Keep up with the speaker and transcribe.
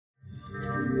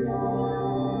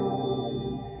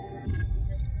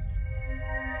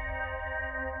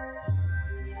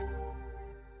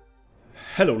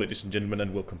Hello ladies and gentlemen,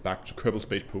 and welcome back to Kerbal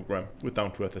Space Program with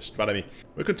Down to Earth Astronomy.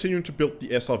 We're continuing to build the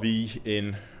SRV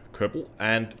in Kerbal,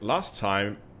 and last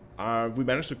time we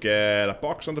managed to get a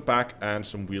box on the back and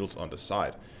some wheels on the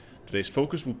side. Today's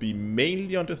focus will be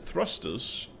mainly on the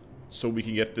thrusters, so we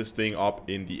can get this thing up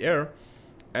in the air,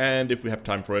 and if we have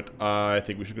time for it, I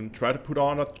think we should try to put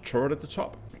on a turret at the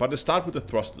top. But let's start with the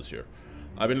thrusters here.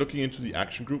 I've been looking into the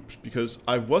action groups because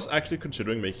I was actually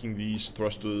considering making these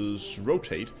thrusters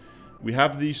rotate. We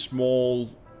have these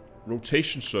small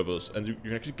rotation servos, and you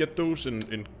can actually get those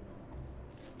in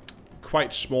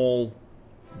quite small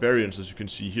variants, as you can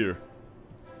see here.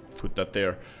 Put that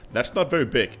there. That's not very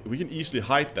big. We can easily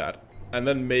hide that and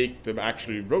then make them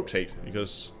actually rotate,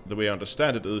 because the way I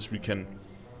understand it is we can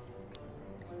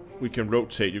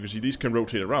rotate. You can see these can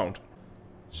rotate around.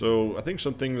 So I think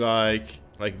something like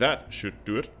that should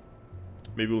do it.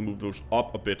 Maybe we'll move those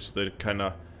up a bit so that it kind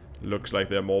of looks like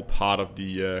they're more part of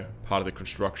the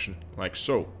construction, like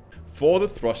so. For the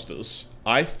thrusters,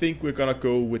 I think we're gonna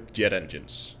go with jet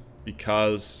engines,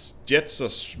 because jets are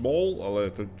small, or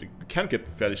they can get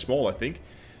fairly small, I think,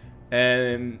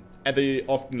 and they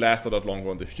often last a lot longer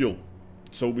on the fuel.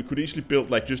 So we could easily build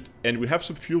like and we have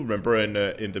some fuel, remember,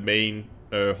 in the main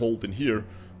hold in here.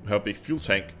 We have a big fuel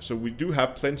tank, so we do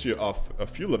have plenty of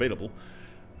fuel available.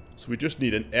 So we just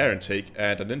need an air intake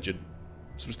and an engine.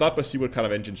 So to start by, see what kind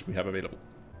of engines we have available.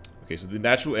 Okay, so the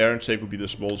natural air intake would be the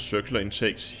small circular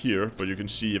intakes here, but you can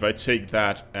see if I take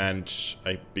that and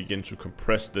I begin to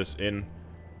compress this in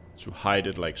to hide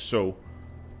it like so,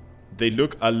 they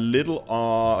look a little,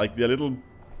 like they're a little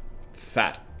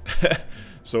fat.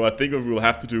 So I think what we'll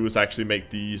have to do is actually make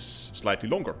these slightly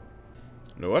longer.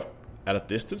 You know what? At a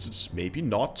distance, it's maybe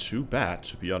not too bad,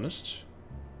 to be honest.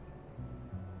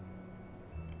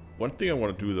 One thing I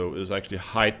want to do, though, is actually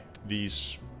hide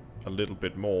these a little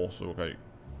bit more, so I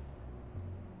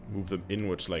move them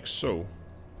inwards like so.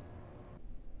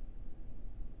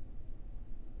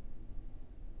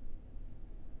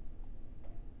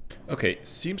 Okay,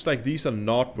 seems like these are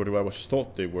not what I was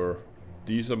thought they were.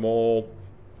 These are more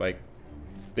like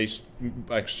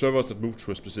servos that move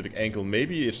to a specific angle.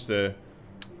 Maybe it's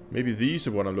maybe these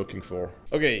are what I'm looking for.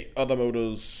 Okay, other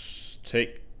motors,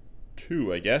 take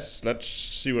 2, I guess. Let's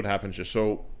see what happens here.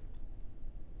 So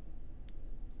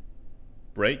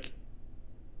brake.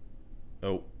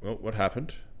 Oh, what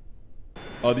happened?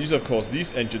 Oh, these are, of course,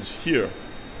 these engines here.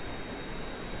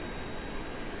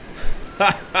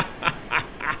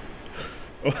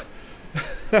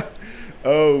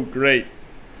 Oh, great.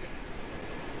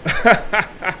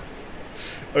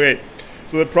 Okay,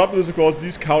 so the problem is, of course,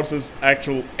 these count as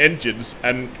actual engines,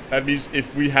 and that means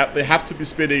if we have, they have to be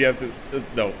spinning at the,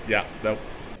 no.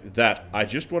 That, I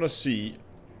just want to see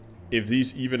if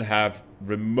these even have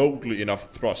remotely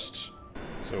enough thrust.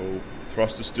 So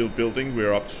thrust is still building.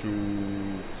 We're up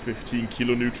to 15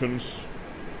 kilonewtons.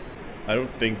 I don't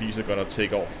think these are gonna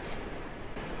take off.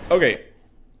 Okay,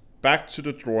 back to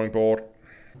the drawing board.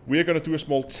 We're gonna do a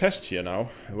small test here now.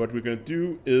 What we're gonna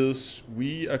do is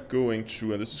we are going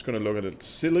to, and this is gonna look a little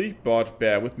silly, but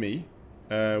bear with me.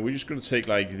 We're just gonna take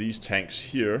like these tanks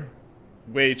here.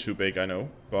 Way too big, I know,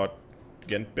 but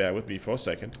again, bear with me for a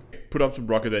second. Put up some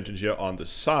rocket engines here on the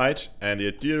side, and the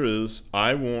idea is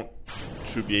I want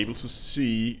to be able to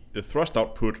see the thrust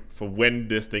output for when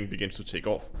this thing begins to take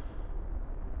off.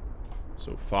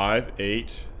 So 5, 8,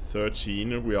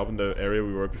 13, we're up in the area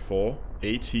we were before.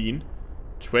 18,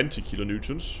 20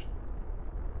 kilonewtons,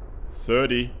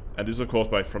 30, and this is of course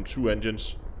from 2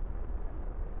 engines.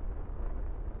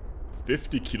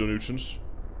 50 kilonewtons,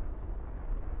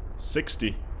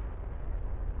 60.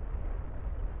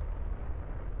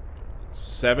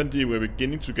 70, we're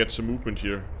beginning to get some movement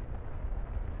here.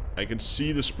 I can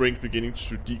see the springs beginning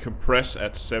to decompress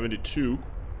at 72.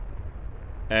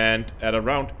 And at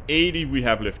around 80 we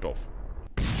have liftoff.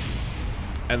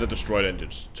 And the destroyed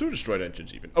engines. 2 destroyed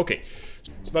engines even. Okay,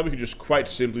 so now we can just quite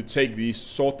simply take these,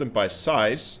 sort them by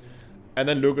size, and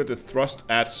then look at the thrust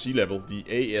at sea level, the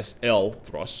ASL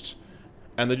thrust.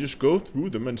 And then just go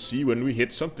through them and see when we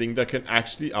hit something that can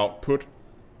actually output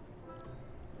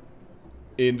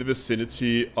in the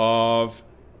vicinity of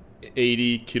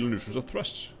 80 kilonewtons of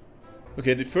thrust.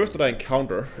 Okay, the first that I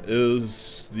encounter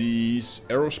is these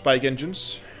Aerospike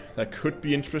engines. That could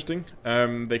be interesting.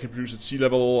 They can produce at sea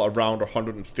level around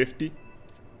 150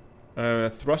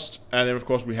 thrust. And then of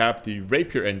course we have the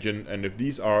Rapier engine, and if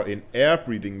these are in air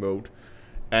breathing mode,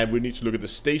 and we need to look at the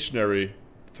stationary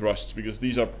thrusts, because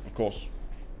these are of course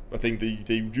I think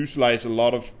they utilize a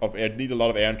lot of air, need a lot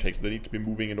of air intakes. They need to be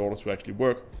moving in order to actually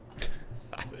work.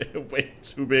 They're way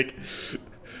too big.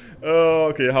 Oh,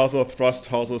 okay, house of thrust,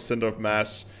 house of center of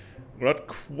mass. We're not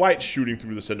quite shooting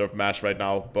through the center of mass right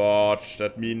now, but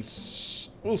that means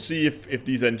we'll see if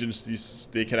these engines,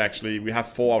 they can actually, we have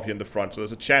 4 out here in the front, so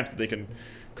there's a chance that they can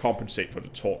compensate for the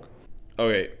torque.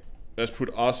 Okay, let's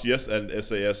put RCS and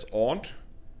SAS on.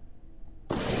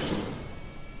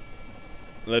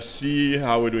 Let's see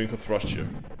how we're doing for thrust here.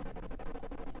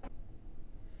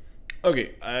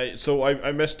 Okay, so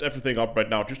I messed everything up right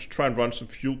now just to try and run some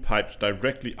fuel pipes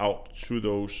directly out to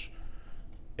those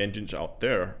engines out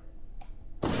there.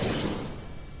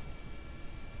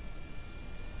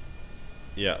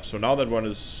 Yeah, so now that one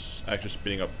is actually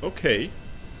spinning up. Okay.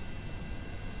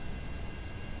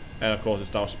 And of course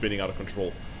it's now spinning out of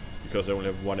control because they only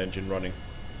have 1 engine running.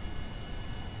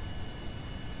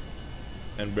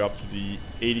 And we're up to the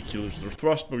 80 kilonewtons of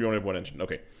thrust, but we only have 1 engine.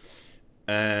 Okay.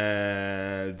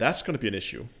 And that's going to be an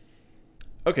issue.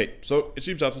 Okay, so it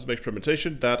seems after some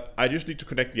experimentation that I just need to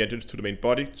connect the engines to the main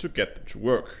body to get them to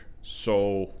work.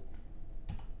 So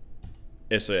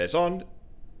SAS on,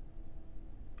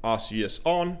 RCS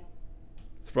on,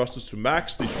 thrusters to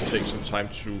max. These should take some time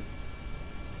to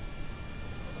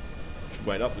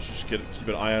wind up. Let's just keep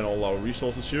an eye on all our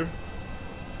resources here.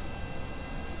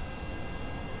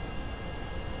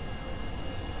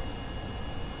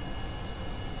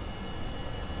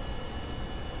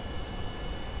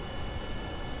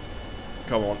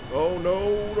 Come on. Oh,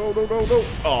 no, no, no, no, no.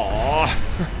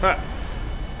 Aww.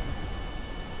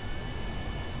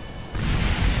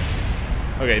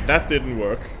 Okay, that didn't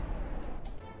work.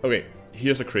 Okay,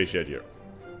 here's a crazy idea.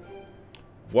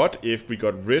 What if we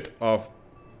got rid of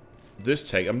this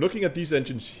tank? I'm looking at these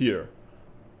engines here.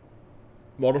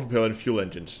 Motor propellant and fuel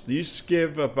engines. These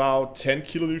give about 10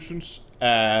 kilonewtons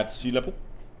at sea level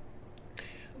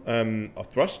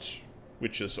of thrust,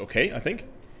 which is okay, I think.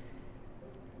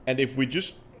 And if we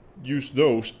just use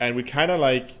those and we kind of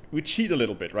like, we cheat a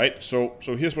little bit, right? So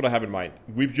here's what I have in mind.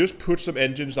 We've just put some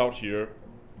engines out here,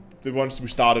 the ones we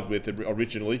started with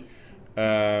originally.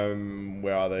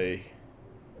 Where are they?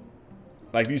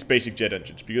 Like these basic jet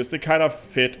engines, because they kind of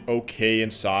fit okay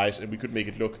in size and we could make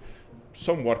it look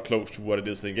somewhat close to what it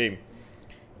is in the game.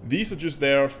 These are just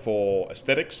there for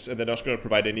aesthetics and they're not going to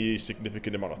provide any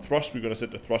significant amount of thrust. We're going to set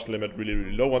the thrust limit really,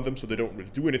 really low on them so they don't really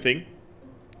do anything.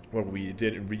 What we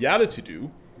did in reality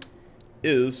do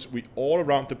is we all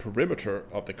around the perimeter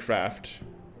of the craft,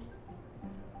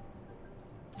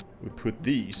 we put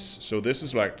these. So this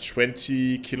is like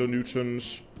 20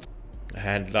 kilonewtons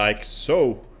and like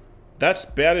so. That's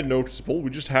barely noticeable. We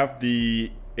just have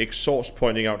the exhaust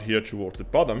pointing out here towards the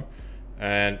bottom.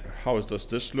 And how does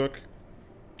this look?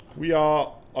 We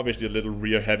are obviously a little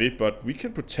rear heavy, but we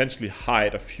can potentially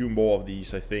hide a few more of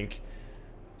these, I think.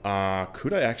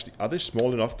 Could I actually... Are they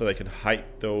small enough that I can hide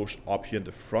those up here in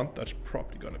the front? That's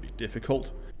probably gonna be difficult.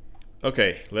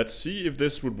 Okay, let's see if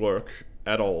this would work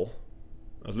at all.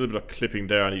 There's a little bit of clipping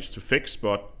there I need to fix,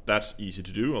 but that's easy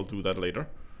to do. I'll do that later.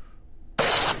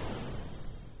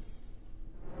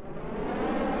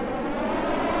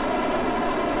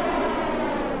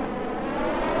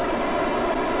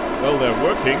 Well, they're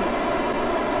working,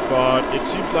 but it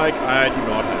seems like I do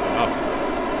not have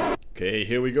enough. Okay,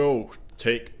 here we go.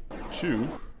 Take 2.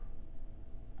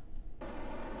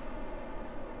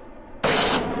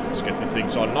 Let's get these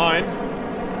things online.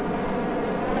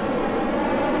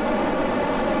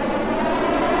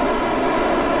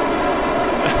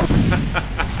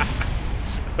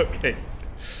 Okay.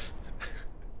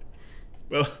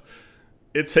 Well,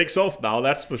 it takes off now,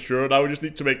 that's for sure. Now we just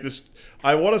need to make this...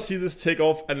 I want to see this take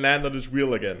off and land on its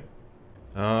wheel again.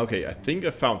 Okay, I think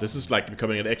I found... This is like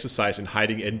becoming an exercise in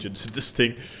hiding engines in this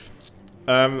thing.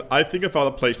 I think I found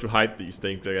a place to hide these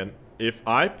things again. If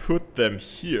I put them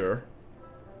here...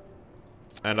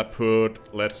 And I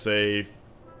put, let's say...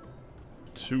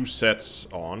 2 sets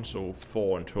on, so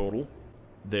 4 in total.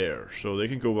 There, so they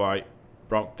can go right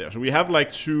there. So we have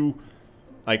like 2...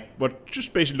 Like, what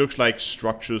just basically looks like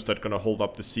structures that are gonna hold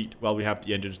up the seat while we have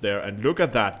the engines there. And look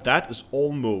at that. That is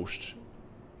almost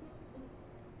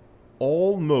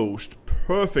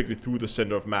perfectly through the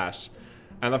center of mass.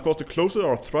 And of course, the closer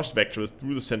our thrust vector is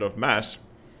through the center of mass,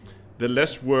 the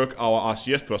less work our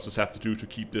RCS thrusters have to do to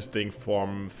keep this thing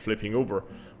from flipping over.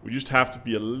 We just have to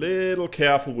be a little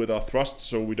careful with our thrusts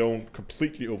so we don't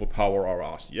completely overpower our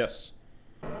RCS.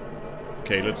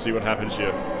 Okay, let's see what happens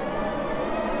here.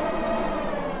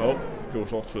 Oh, it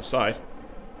goes off to the side.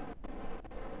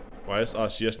 Why is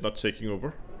RCS not taking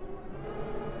over?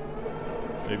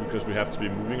 Maybe because we have to be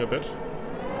moving a bit.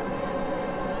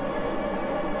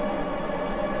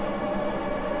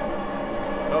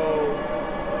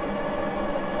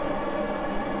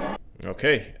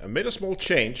 Okay, I made a small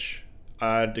change.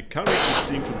 And it can't really be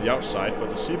seen from the outside, but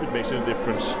let's see if it makes any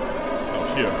difference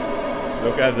out here.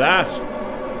 Look at that!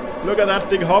 Look at that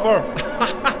thing hover!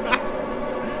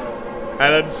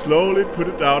 And then slowly put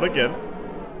it down again.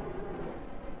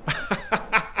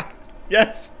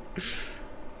 Yes!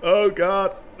 Oh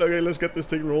god! Okay, let's get this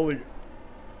thing rolling.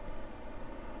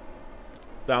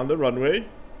 Down the runway.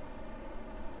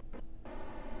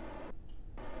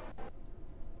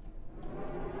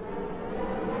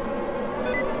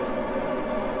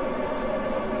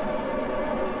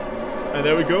 And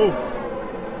there we go.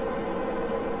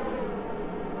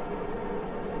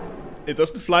 It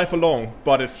doesn't fly for long,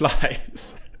 but it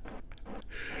flies.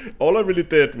 All I really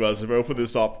did was, if I open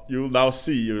this up, you'll now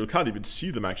see, you can't even see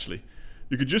them actually.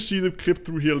 You can just see them clip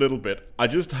through here a little bit. I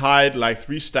just hide like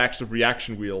 3 stacks of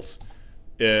reaction wheels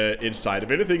inside.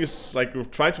 If anything is like, you're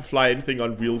trying to fly anything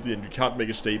unwieldy and you can't make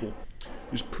it stable,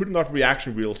 just put enough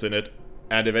reaction wheels in it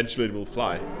and eventually it will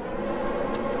fly.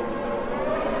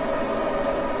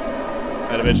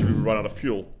 And eventually we'll run out of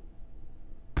fuel.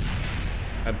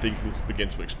 And things will begin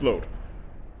to explode.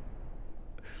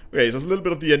 Okay, so there's a little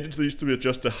bit of the engines that needs to be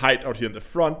adjust the height out here in the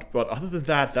front, but other than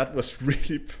that, that was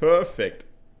really perfect.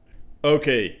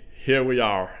 Okay, here we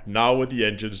are, now with the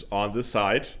engines on the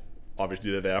side.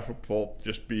 Obviously they're there for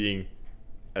just being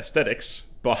aesthetics,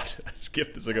 but let's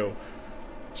give this a go.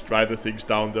 Let's drive the things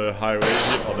down the highway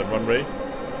here, on the runway.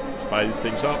 Let's fire these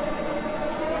things up.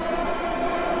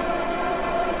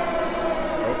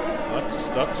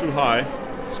 Oh, not too high.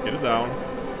 Let's get it down.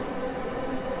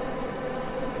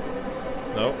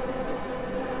 No.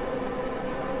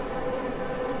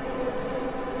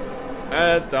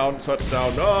 And down,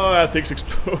 touchdown. Oh, things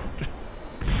explode.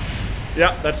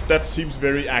 Yeah, that seems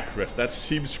very accurate. That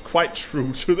seems quite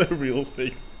true to the real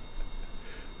thing.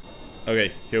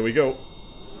 Okay, here we go.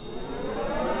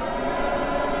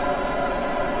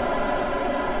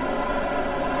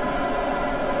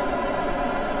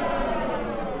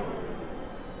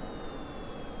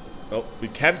 Well, we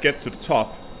can get to the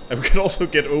top, and we can also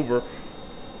get over.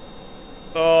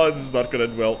 Oh, this is not gonna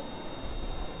end well.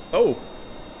 Oh.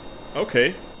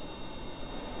 Okay.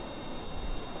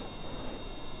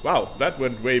 Wow, that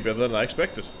went way better than I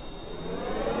expected.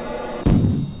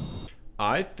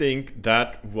 I think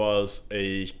that was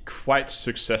a quite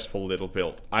successful little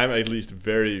build. I'm at least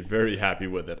very, very happy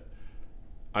with it.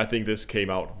 I think this came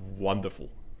out wonderful.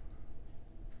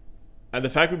 And the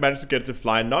fact we managed to get it to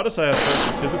fly, not as I had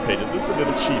first anticipated, this is a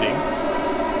little cheating.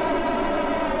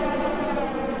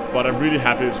 But I'm really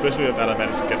happy, especially that I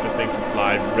managed to get this thing to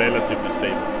fly relatively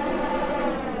stable.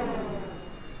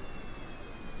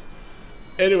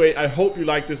 Anyway, I hope you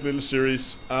like this little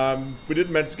series. We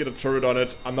didn't manage to get a turret on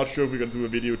it. I'm not sure if we're going to do a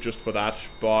video just for that.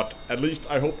 But at least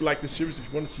I hope you like this series. If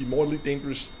you want to see more Elite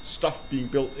Dangerous stuff being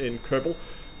built in Kerbal,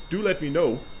 do let me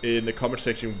know in the comment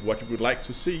section what you would like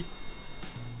to see.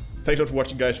 Thanks a lot for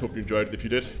watching, guys. Hope you enjoyed it. If you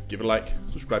did, give it a like,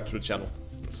 subscribe to the channel.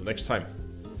 Until next time,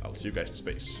 I'll see you guys in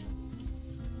space.